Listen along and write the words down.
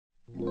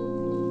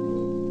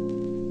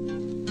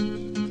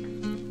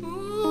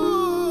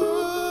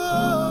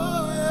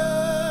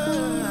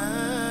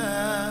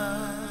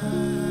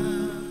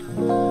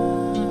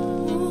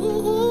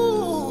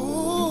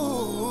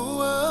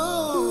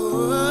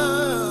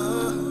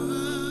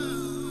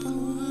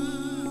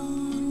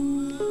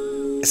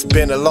It's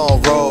been a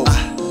long road.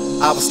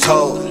 I was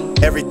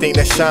told everything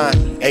that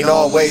shine ain't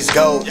always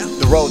gold.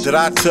 The road that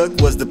I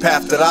took was the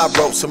path that I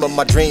wrote. Some of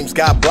my dreams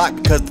got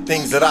blocked because the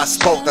things that I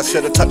spoke. I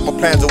should've tucked my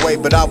plans away,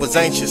 but I was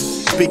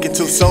anxious. Speaking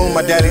too soon,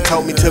 my daddy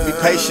told me to be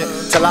patient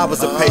till I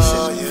was a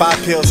patient.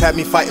 5 pills had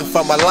me fighting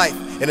for my life.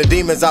 And the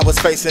demons I was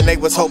facing, they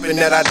was hoping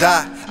that I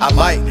die. I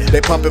might, they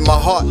pumping my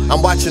heart.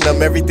 I'm watching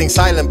them, everything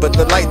silent, but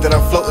the light that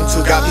I'm floating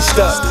to got me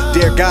stuck.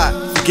 Dear God,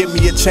 give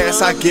me a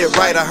chance, I get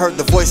right. I heard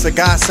the voice of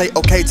God say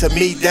okay to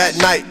me that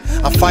night.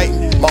 I'm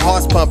fighting, my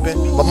heart's pumping.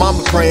 My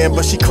mama praying,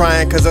 but she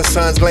crying cause her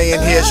son's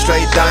laying here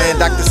straight dying.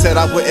 Doctor said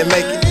I wouldn't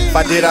make it. If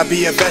I did, I'd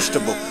be a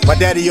vegetable. My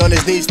daddy on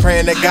his knees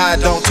praying that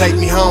God don't take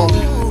me home.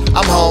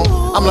 I'm home,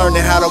 I'm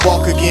learning how to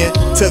walk again.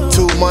 Took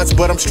 2 months,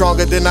 but I'm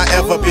stronger than I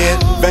ever been.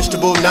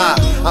 Vegetable, nah,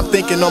 I'm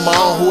thinking on my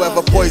own.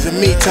 Whoever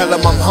poisoned me, tell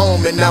him I'm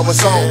home, and now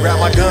it's on. Grab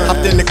my gun,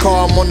 hopped in the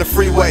car, I'm on the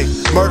freeway.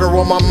 Murder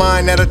on my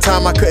mind at a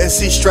time I couldn't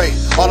see straight.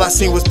 All I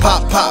seen was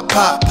pop, pop,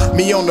 pop,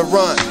 me on the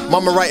run.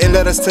 Mama writing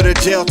letters to the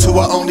jail to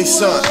her only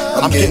son.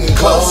 I'm getting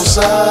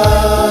closer,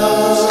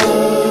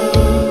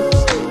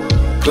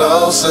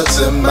 closer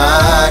to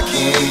my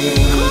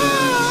king.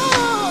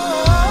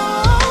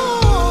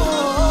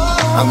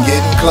 I'm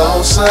getting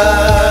closer,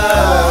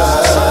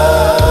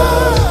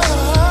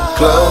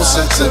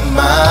 closer to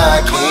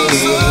my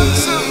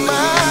king.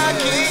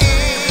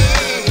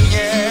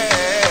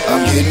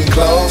 I'm getting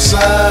closer,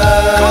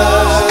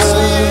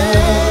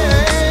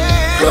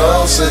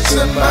 closer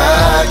to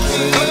my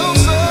king.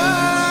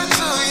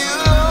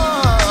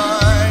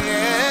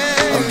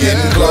 I'm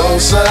getting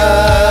closer,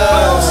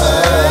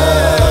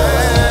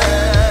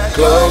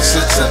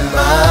 closer to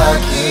my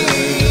king.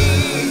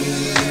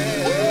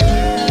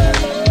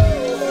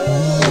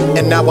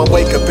 And now I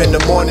wake up in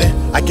the morning,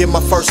 I get my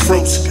first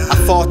fruits. I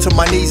fall to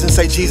my knees and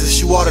say, Jesus,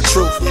 you are the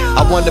truth.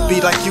 I want to be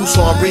like you,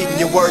 so I'm reading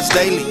your words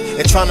daily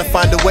and trying to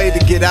find a way to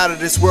get out of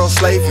this world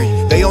slavery.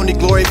 They only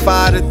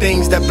glorify the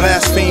things that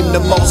blaspheme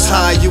the Most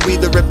High. You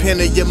either repent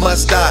or you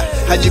must die.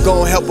 How you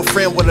gonna help a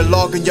friend with a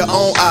log in your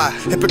own eye?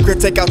 Hypocrite,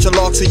 take out your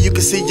log so you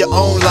can see your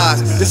own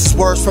lies. This is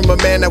words from a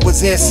man that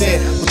was in sin,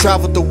 who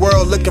traveled the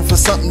world looking for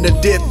something to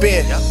dip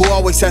in, who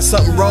always had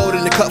something rolled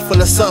in a cup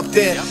full of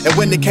something. And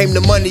when it came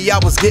to money, I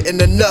was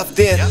getting enough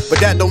then. But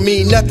that don't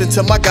mean nothing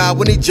to my God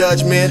when he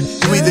judge men.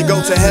 You either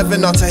go to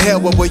heaven or to hell,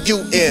 where were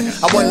you in?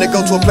 I wanted to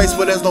go to a place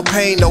where there's no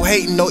pain, no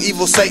hating, no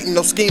evil Satan,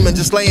 no scheming,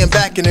 just laying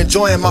back and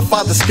enjoying my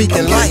Father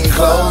speaking life.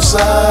 Closer,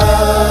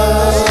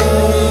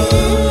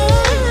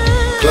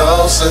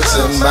 closer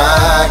to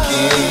my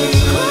king.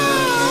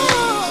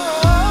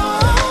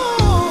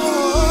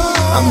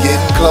 I'm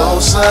getting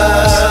closer,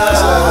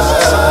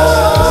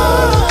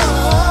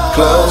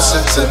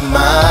 closer to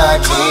my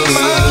king.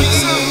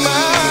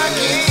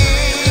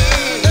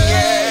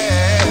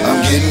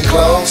 I'm getting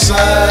closer,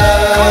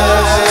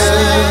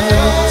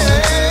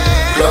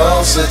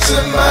 closer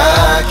to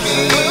my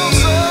king.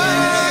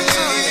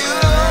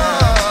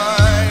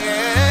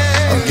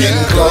 I'm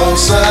getting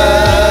closer,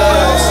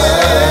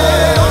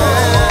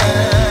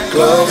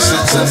 closer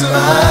to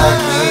my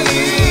king.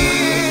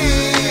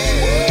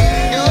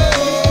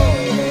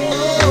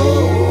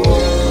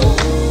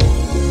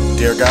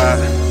 Dear God,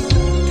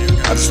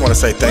 I just want to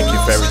say thank you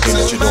for everything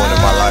that you're doing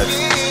in my life.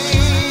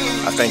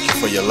 I thank you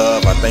for your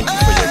love, I thank you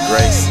for your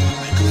grace,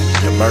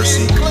 your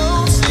mercy.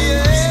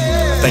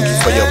 I thank you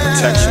for your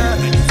protection,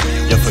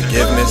 your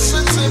forgiveness.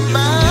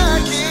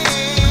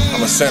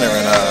 I'm a sinner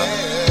and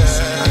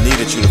I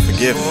needed you to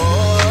forgive me.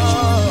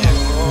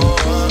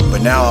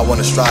 But now I want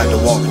to strive to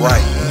walk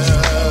right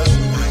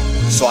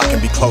so I can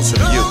be closer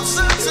to you.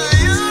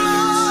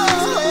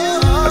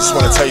 I just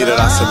want to tell you that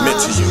I submit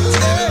to you.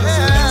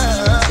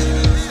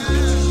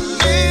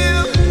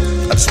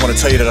 I just want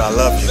to tell you that I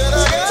love you.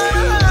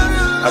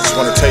 I just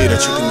want to tell you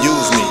that you can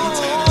use me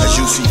as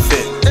you see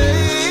fit.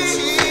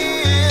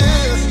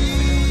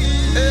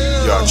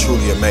 You are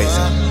truly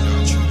amazing.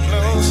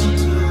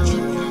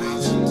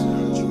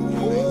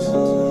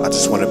 I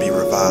just want to be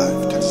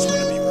revived.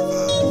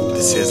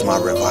 This is my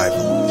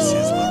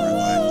revival.